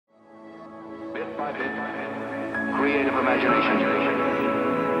Creative imagination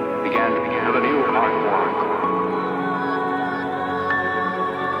began with a new art form.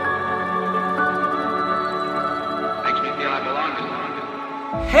 Makes me feel I belong.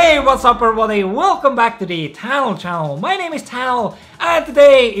 Hey, what's up everybody? Welcome back to the Tanel channel. My name is Tanel and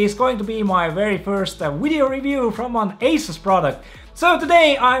today is going to be my very first video review from an ASUS product. So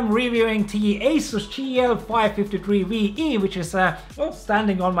today I'm reviewing the ASUS GL553VE, which is well,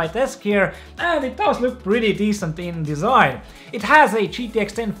 standing on my desk here, and it does look pretty decent in design. It has a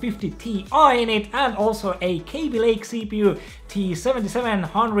GTX1050Ti in it and also a Kaby Lake CPU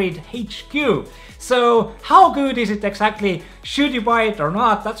TheTanelChannel. So how good is it exactly? Should you buy it or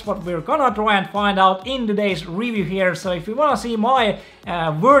not? That's what we're gonna try and find out in today's review here. So if you wanna see my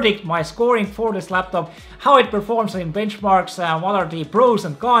verdict, my scoring for this laptop, how it performs in benchmarks, what are the pros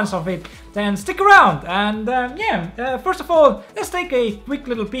and cons of it, then stick around. And first of all, let's take a quick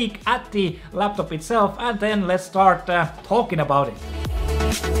little peek at the laptop itself and then let's start talking about it.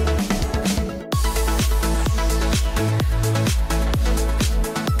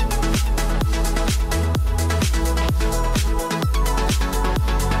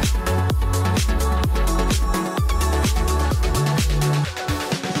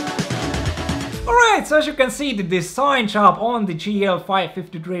 So as you can see, the design job on the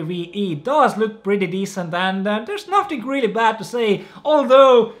GL553VE does look pretty decent, and there's nothing really bad to say,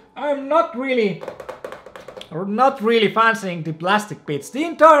 although I'm not really fancying the plastic bits. The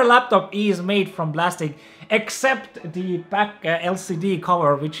entire laptop is made from plastic except the back LCD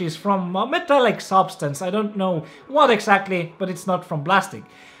cover, which is from a metallic substance. I don't know what exactly, but it's not from plastic.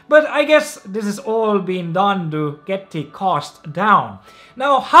 But I guess this is all being done to get the cost down.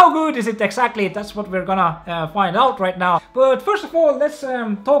 Now, how good is it exactly? That's what we're gonna find out right now. But first of all, let's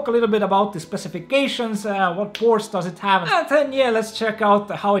talk a little bit about the specifications, what ports does it have, and then yeah, let's check out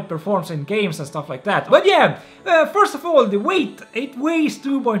how it performs in games and stuff like that. But yeah, first of all, the weight, it weighs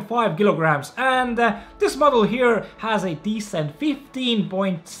 2.5 kilograms, and this model here has a decent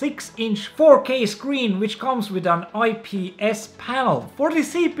 15.6-inch 4K screen, which comes with an IPS panel. For the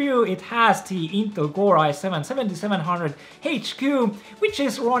CPU, it has the Intel Core i7 7700HQ, which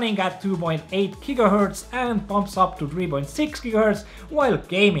is running at 2.8 GHz and pumps up to 3.6 GHz while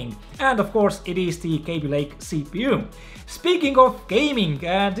gaming. And of course, it is the Kaby Lake CPU. Speaking of gaming,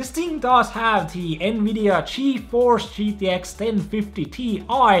 this thing does have the NVIDIA GeForce GTX 1050Ti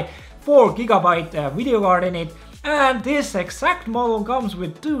 4GB video card in it. And this exact model comes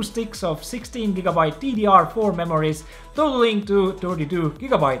with two sticks of 16GB DDR4 memories, totaling to 32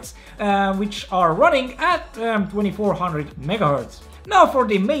 GB, which are running at 2400 MHz. Now for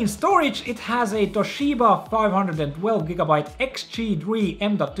the main storage, it has a Toshiba 512GB XG3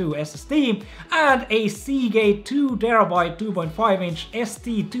 M.2 SSD and a Seagate 2TB 2.5-inch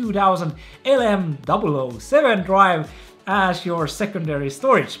ST2000 LM007 drive as your secondary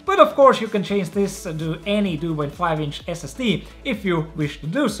storage. But of course you can change this to any 2.5-inch SSD if you wish to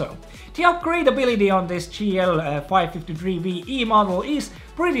do so. The upgradability on this GL553VE model is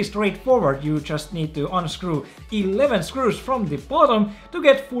pretty straightforward. You just need to unscrew 11 screws from the bottom to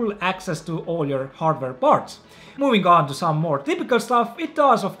get full access to all your hardware parts. Moving on to some more typical stuff, it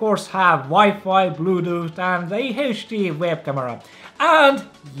does of course have Wi-Fi, Bluetooth and a HD web camera. And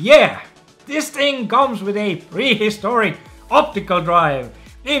yeah, this thing comes with a prehistoric optical drive,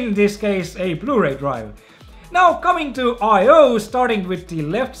 in this case a Blu-ray drive. Now coming to I/O, starting with the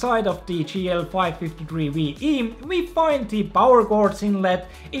left side of the GL553VE, we find the power cords inlet,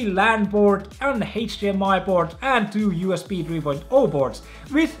 a LAN port, an HDMI port and two USB 3.0 ports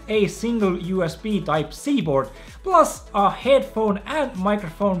with a single USB Type-C port, plus a headphone and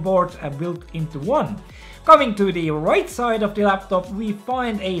microphone port built into one. Coming to the right side of the laptop, we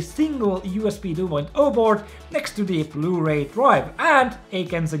find a single USB 2.0 port next to the Blu-ray drive and a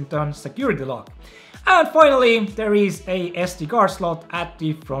Kensington security lock. And finally, there is a SD card slot at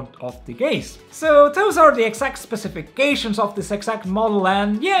the front of the case. So those are the exact specifications of this exact model,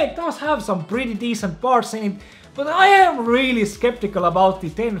 and yeah, it does have some pretty decent parts in it, but I am really skeptical about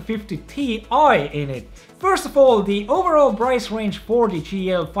the 1050Ti in it. First of all, the overall price range for the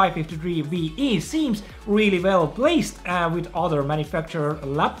GL553VE seems really well placed with other manufacturer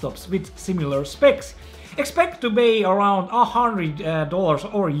laptops with similar specs. Expect to pay around $100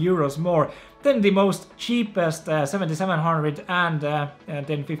 or euros more than the most cheapest 7700 and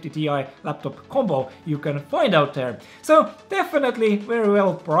 1050Ti laptop combo you can find out there. So definitely very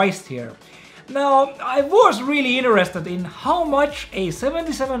well priced here. Now, I was really interested in how much a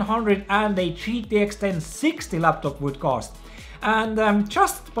 7700 and a GTX 1060 laptop would cost. And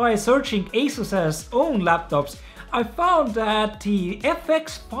just by searching ASUS's own laptops, I found that the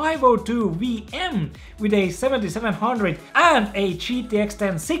FX502VM with a 7700 and a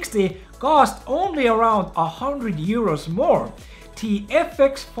GTX1060 cost only around €100 more. The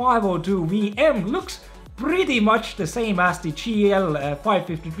FX502VM looks pretty much the same as the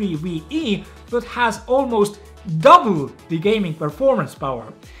GL553VE, but has almost double the gaming performance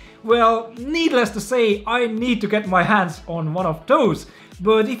power. Well, needless to say, I need to get my hands on one of those.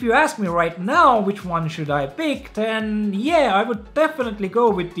 But if you ask me right now which one should I pick, then yeah, I would definitely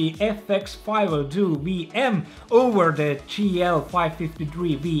go with the FX502VM over the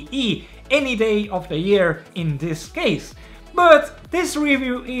GL553VE any day of the year in this case. But this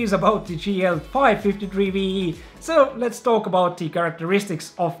review is about the GL553VE, so let's talk about the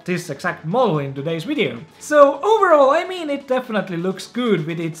characteristics of this exact model in today's video. So overall, I mean, it definitely looks good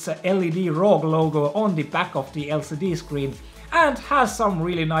with its LED ROG logo on the back of the LCD screen and has some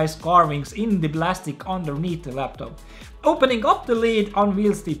really nice carvings in the plastic underneath the laptop. Opening up the lid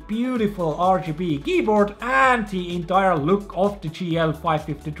unveils the beautiful RGB keyboard and the entire look of the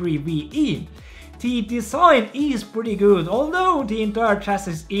GL553VE. The design is pretty good, although the entire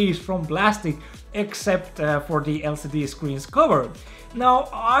chassis is from plastic except for the LCD screen's cover. Now,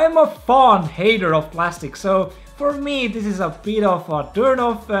 I'm a fond hater of plastic, so for me this is a bit of a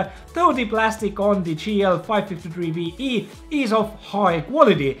turn-off, though the plastic on the GL553VE is of high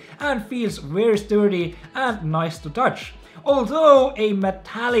quality and feels very sturdy and nice to touch. Although a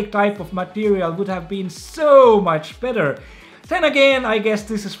metallic type of material would have been so much better. Then again, I guess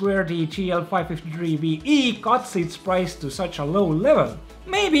this is where the GL553VE cuts its price to such a low level.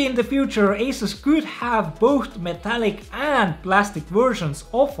 Maybe in the future ASUS could have both metallic and plastic versions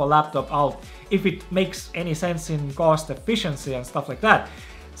of a laptop out, if it makes any sense in cost efficiency and stuff like that.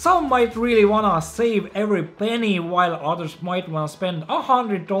 Some might really wanna save every penny, while others might wanna spend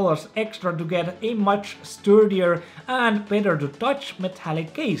 $100 extra to get a much sturdier and better to touch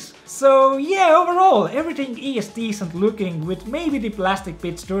metallic case. So yeah, overall everything is decent looking, with maybe the plastic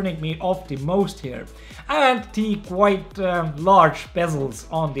bits turning me off the most here, and the quite large bezels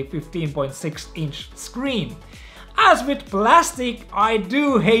on the 15.6-inch screen. As with plastic, I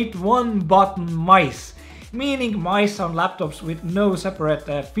do hate one-button mice. Meaning mice on laptops with no separate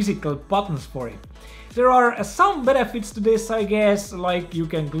physical buttons for it. There are some benefits to this, I guess, like you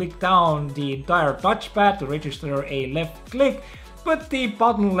can click down the entire touchpad to register a left click, but the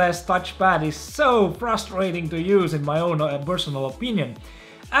buttonless touchpad is so frustrating to use in my own personal opinion,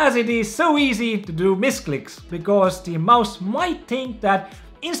 as it is so easy to do misclicks, because the mouse might think that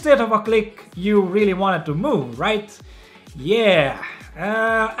instead of a click you really wanted to move, right? Yeah.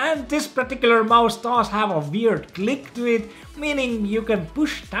 And this particular mouse does have a weird click to it, meaning you can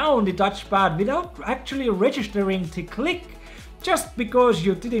push down the touchpad without actually registering the click, just because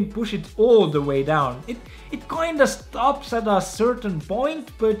you didn't push it all the way down. It kinda stops at a certain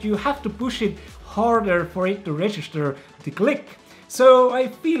point, but you have to push it harder for it to register the click. So I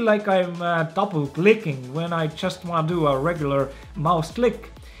feel like I'm double clicking when I just wanna do a regular mouse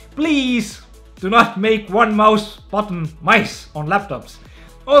click. Please! Do not make one mouse button mice on laptops.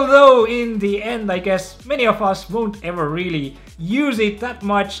 Although in the end I guess many of us won't ever really use it that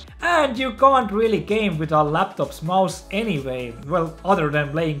much, and you can't really game with a laptop's mouse anyway, well, other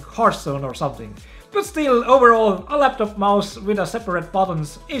than playing Hearthstone or something. But still, overall, a laptop mouse with a separate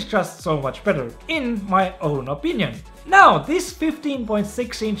buttons is just so much better, in my own opinion. Now, this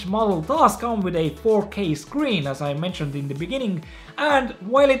 15.6-inch model does come with a 4K screen, as I mentioned in the beginning, and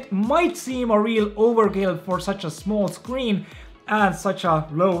while it might seem a real overkill for such a small screen and such a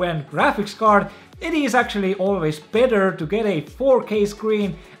low-end graphics card, it is actually always better to get a 4K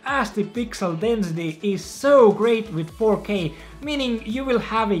screen, as the pixel density is so great with 4K, meaning you will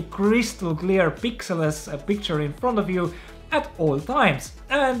have a crystal clear pixelless picture in front of you at all times.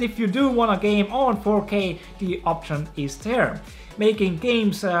 And if you do want a game on 4K, the option is there, making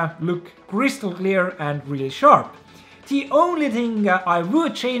games look crystal clear and really sharp. The only thing I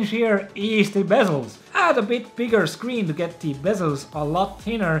would change here is the bezels. Add a bit bigger screen to get the bezels a lot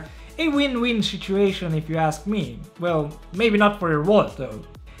thinner. A win-win situation if you ask me. Well, maybe not for your wallet though.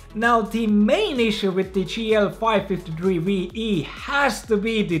 Now, the main issue with the GL553VE has to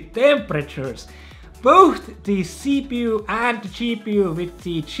be the temperatures. Both the CPU and the GPU with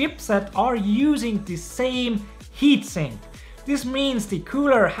the chipset are using the same heatsink. This means the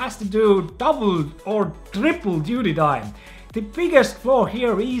cooler has to do double or triple duty time. The biggest flaw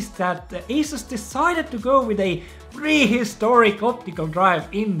here is that ASUS decided to go with a prehistoric optical drive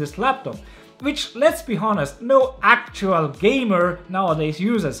in this laptop, which, let's be honest, no actual gamer nowadays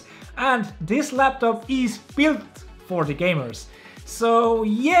uses, and this laptop is built for the gamers. So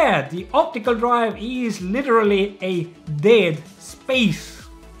yeah, the optical drive is literally a dead space.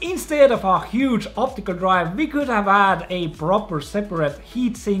 Instead of a huge optical drive, we could have had a proper separate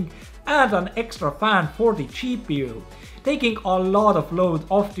heatsink and an extra fan for the GPU, taking a lot of load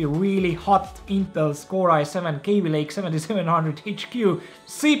off the really hot Intel Core i7 Kaby Lake 7700HQ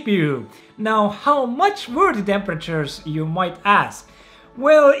CPU. Now, how much were the temperatures, you might ask?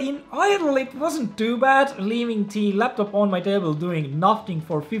 Well, in idle it wasn't too bad, leaving the laptop on my table doing nothing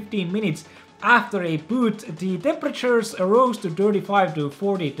for 15 minutes. After a boot, the temperatures rose to 35 to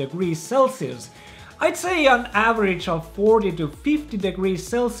 40 degrees Celsius. I'd say an average of 40 to 50 degrees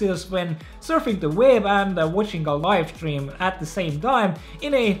Celsius when surfing the web and watching a live stream at the same time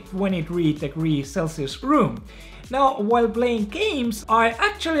in a 23 degrees Celsius room. Now, while playing games, I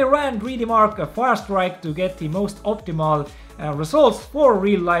actually ran 3D Mark Firestrike to get the most optimal results for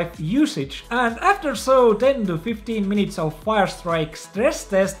real life usage. And after 10 to 15 minutes of Firestrike stress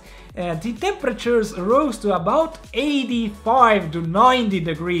test, the temperatures rose to about 85 to 90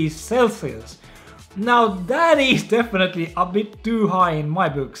 degrees Celsius. Now that is definitely a bit too high in my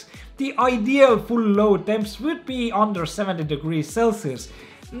books. The ideal full load temps would be under 70 degrees Celsius.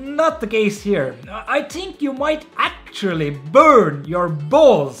 Not the case here. I think you might actually burn your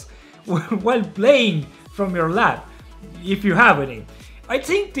balls while playing from your lab, if you have any. I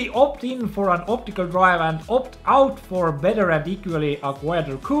think the opt-in for an optical drive and opt-out for better and equally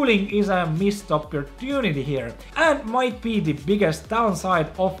quieter cooling is a missed opportunity here, and might be the biggest downside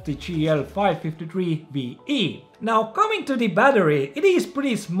of the GL553VE. Now, coming to the battery, it is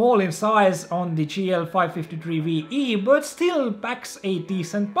pretty small in size on the GL553VE, but still packs a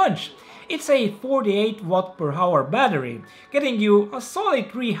decent punch. It's a 48 watt per hour battery, getting you a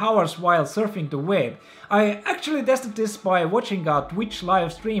solid 3 hours while surfing the web. I actually tested this by watching a Twitch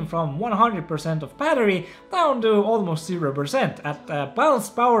live stream from 100% of battery down to almost 0% at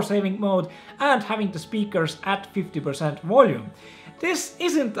balanced power saving mode and having the speakers at 50% volume. This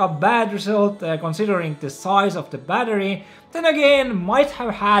isn't a bad result considering the size of the battery. Then again, might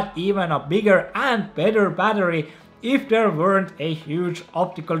have had even a bigger and better battery if there weren't a huge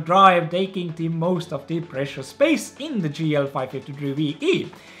optical drive taking the most of the precious space in the GL553VE.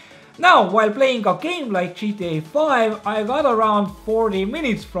 Now, while playing a game like GTA 5, I got around 40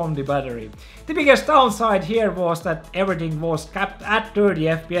 minutes from the battery. The biggest downside here was that everything was capped at 30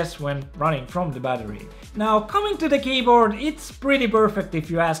 FPS when running from the battery. Now, coming to the keyboard, it's pretty perfect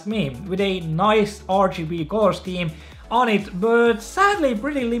if you ask me, with a nice RGB color scheme on it, but sadly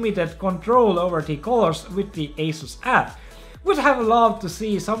pretty limited control over the colors with the ASUS app. Would have loved to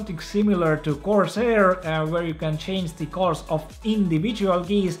see something similar to Corsair, where you can change the colors of individual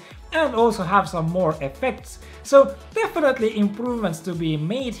keys and also have some more effects. So definitely improvements to be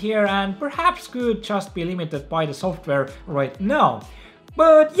made here, and perhaps could just be limited by the software right now.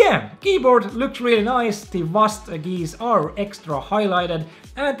 But yeah, keyboard looks really nice, the WASD keys are extra highlighted,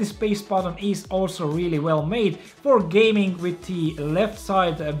 and the space button is also really well made for gaming, with the left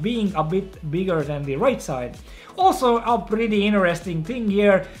side being a bit bigger than the right side. Also, a pretty interesting thing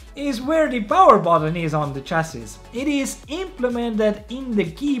here is where the power button is on the chassis. It is implemented in the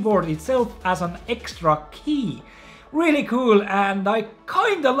keyboard itself as an extra key. Really cool, and I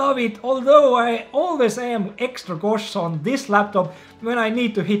kinda love it, although I always am extra cautious on this laptop when I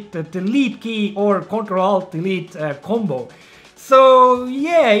need to hit the delete key or Ctrl-Alt-Delete combo. So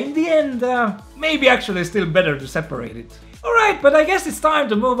yeah, in the end, maybe actually still better to separate it. Alright, but I guess it's time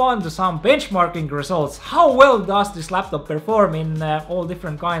to move on to some benchmarking results. How well does this laptop perform in all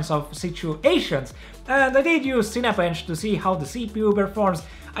different kinds of situations? And I did use Cinebench to see how the CPU performs.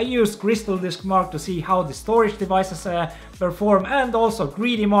 I used Crystal Disk Mark to see how the storage devices perform, and also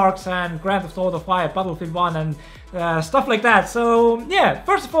Greedy Marks and Grand Theft Auto 5, Battlefield 1 and stuff like that. So yeah,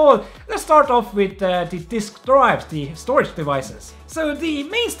 first of all, let's start off with the disk drives, the storage devices. So the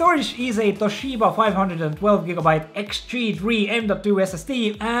main storage is a Toshiba 512GB XG3 M.2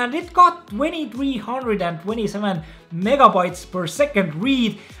 SSD, and it got 2327 megabytes per second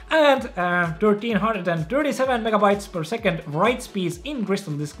read and 1337 megabytes per second write speeds in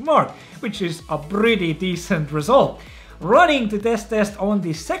Crystal Disk Mark, which is a pretty decent result. Running the test on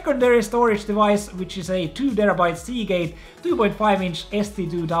the secondary storage device, which is a 2TB Seagate 2.5-inch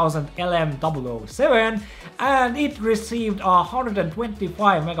ST2000 LM007, and it received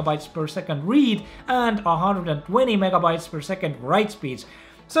 125 megabytes per second read and 120 megabytes per second write speeds.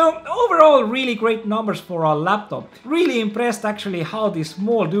 So overall, really great numbers for a laptop. Really impressed actually how the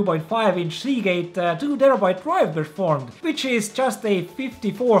small 2.5-inch Seagate 2TB drive performed, which is just a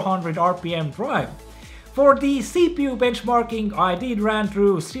 5400 RPM drive. For the CPU benchmarking, I did run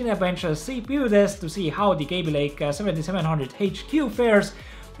through Cinebench's CPU test to see how the Kaby Lake 7700HQ fares.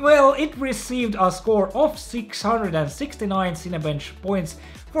 Well, it received a score of 669 Cinebench points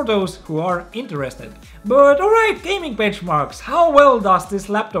for those who are interested. But alright, gaming benchmarks, how well does this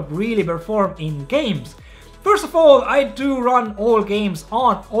laptop really perform in games? First of all, I do run all games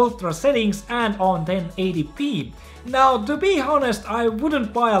on ultra settings and on 1080p. Now, to be honest, I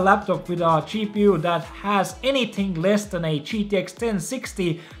wouldn't buy a laptop with a GPU that has anything less than a GTX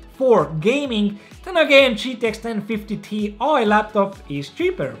 1060 for gaming. Then again, GTX 1050Ti laptop is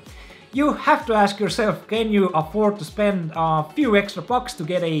cheaper. You have to ask yourself, can you afford to spend a few extra bucks to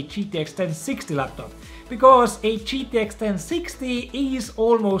get a GTX 1060 laptop? Because a GTX 1060 is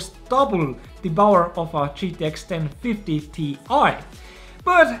almost double the power of a GTX 1050Ti.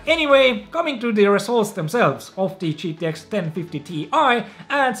 But anyway, coming to the results themselves of the GTX 1050Ti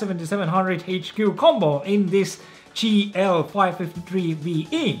and 7700HQ combo in this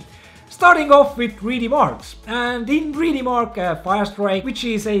GL553VE. Starting off with 3D marks, and in 3D Mark Firestrike, which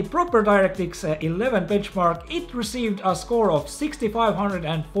is a proper DirectX 11 benchmark, it received a score of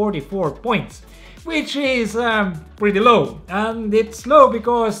 6544 points, which is pretty low, and it's low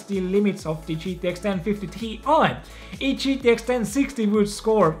because the limits of the GTX 1050Ti. A GTX 1060 would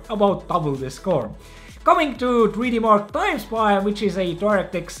score about double the score. Coming to 3D Mark TimeSpy, which is a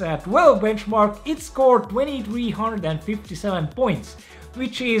DirectX 12 benchmark, it scored 2357 points,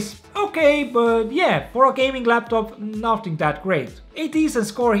 which is okay, but yeah, for a gaming laptop, nothing that great. A decent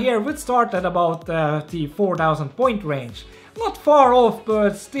score here would start at about the 4000 point range. Not far off,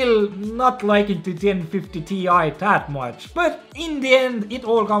 but still not liking the 1050Ti that much. But in the end, it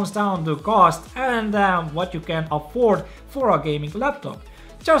all comes down to cost and what you can afford for a gaming laptop.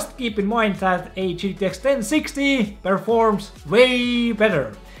 Just keep in mind that a GTX 1060 performs way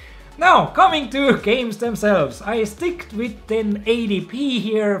better. Now, coming to games themselves, I stick with 1080p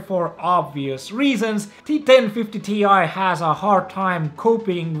here for obvious reasons. The 1050Ti has a hard time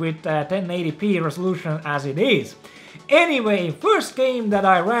coping with 1080p resolution as it is. Anyway, first game that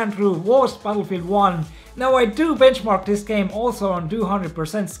I ran through was Battlefield 1. Now I do benchmark this game also on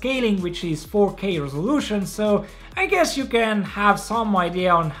 200% scaling, which is 4K resolution, so I guess you can have some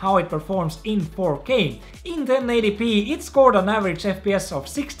idea on how it performs in 4K. In 1080p it scored an average FPS of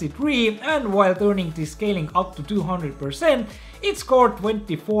 63, and while turning the scaling up to 200%, it scored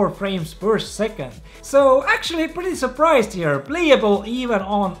 24 frames per second. So actually pretty surprised here, playable even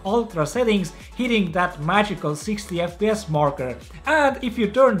on ultra settings, hitting that magical 60 FPS marker. And if you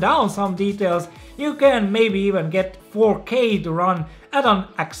turn down some details, you can maybe even get 4K to run at an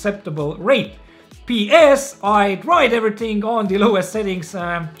acceptable rate. PS, I tried everything on the lowest settings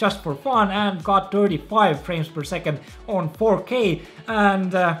just for fun and got 35 frames per second on 4K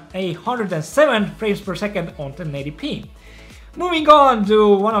and 107 frames per second on 1080p. Moving on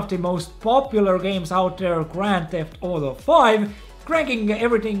to one of the most popular games out there, Grand Theft Auto 5, cranking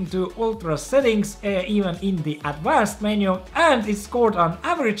everything to ultra settings even in the advanced menu, and it scored an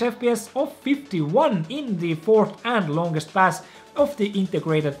average FPS of 51 in the fourth and longest pass of the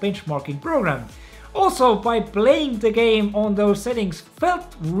integrated benchmarking program. Also, by playing the game on those settings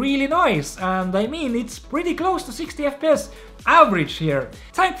felt really nice, and I mean it's pretty close to 60 FPS average here.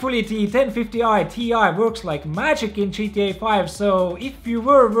 Thankfully the 1050i Ti works like magic in GTA 5, so if you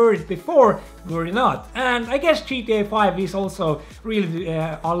were worried before, worry not. And I guess GTA 5 is also really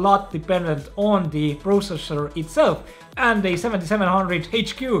a lot dependent on the processor itself, and the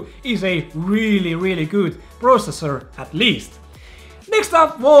 7700HQ is a really good processor at least. Next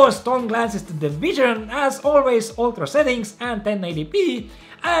up was Tom Clancy's The Division, as always ultra settings and 1080p,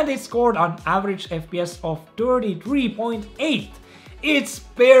 and it scored an average FPS of 33.8. It's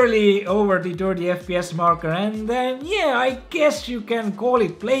barely over the 30 FPS marker, and yeah, I guess you can call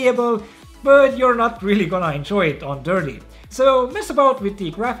it playable, but you're not really gonna enjoy it on 30. So mess about with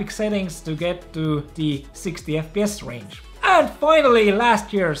the graphic settings to get to the 60 FPS range. And finally,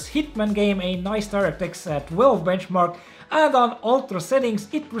 last year's Hitman game, a nice DirectX 12 benchmark, and on ultra settings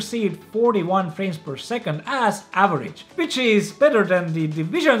it received 41 frames per second as average, which is better than the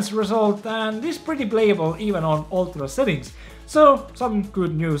Division's result and is pretty playable even on ultra settings. So some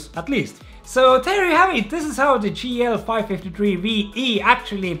good news at least. So there you have it, this is how the GL553VE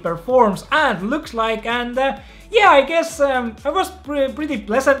actually performs and looks like, and yeah, I guess I was pretty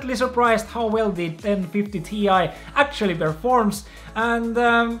pleasantly surprised how well the 1050 Ti actually performs. And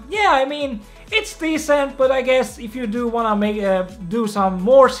yeah, I mean, it's decent, but I guess if you do wanna do some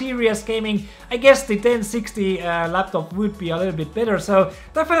more serious gaming, I guess the 1060 laptop would be a little bit better. So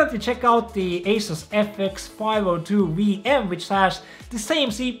definitely check out the ASUS FX502VM, which has the same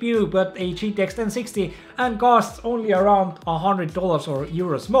CPU but a GTX 1060 and costs only around $100 or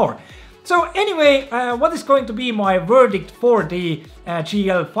euros more. So anyway, what is going to be my verdict for the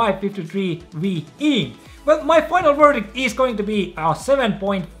GL553VE? Well, my final verdict is going to be a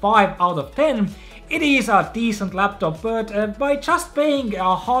 7.5 out of 10. It is a decent laptop, but by just paying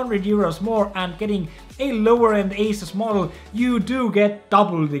 €100 more and getting a lower end ASUS model, you do get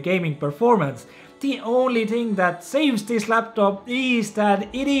double the gaming performance. The only thing that saves this laptop is that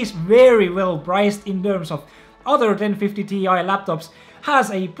it is very well priced in terms of other 1050 Ti laptops,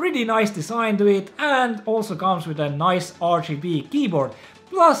 has a pretty nice design to it, and also comes with a nice RGB keyboard,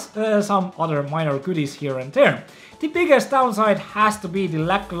 plus some other minor goodies here and there. The biggest downside has to be the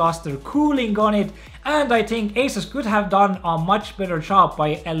lackluster cooling on it, and I think ASUS could have done a much better job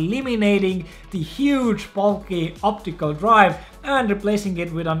by eliminating the huge bulky optical drive and replacing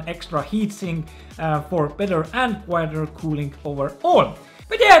it with an extra heatsink for better and quieter cooling overall.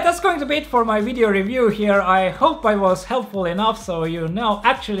 But yeah, that's going to be it for my video review here. I hope I was helpful enough so you now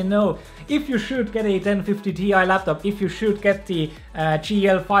actually know if you should get a 1050 Ti laptop, if you should get the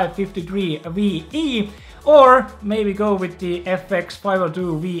GL553VE, or maybe go with the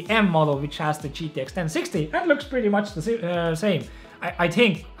FX502VM model, which has the GTX 1060 and looks pretty much the same. I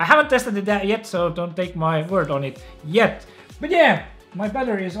think. I haven't tested it yet, so don't take my word on it yet. But yeah, my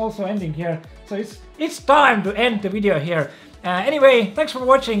battery is also ending here, so it's time to end the video here. Anyway, thanks for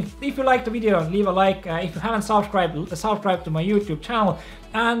watching. If you liked the video, leave a like. If you haven't subscribed, subscribe to my YouTube channel.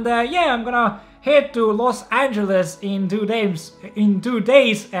 And yeah, I'm gonna head to Los Angeles in 2 days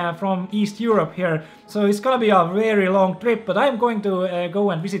from East Europe here. So it's gonna be a very long trip, but I'm going to go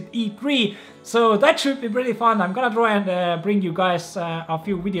and visit E3. So that should be pretty fun. I'm gonna try and bring you guys a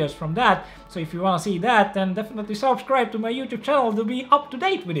few videos from that. So if you wanna see that, then definitely subscribe to my YouTube channel to be up to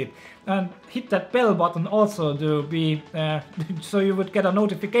date with it. And hit that bell button also to be, so you would get a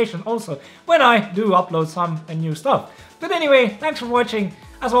notification also when I do upload some new stuff. But anyway, thanks for watching.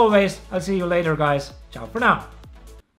 As always, I'll see you later, guys. Ciao for now.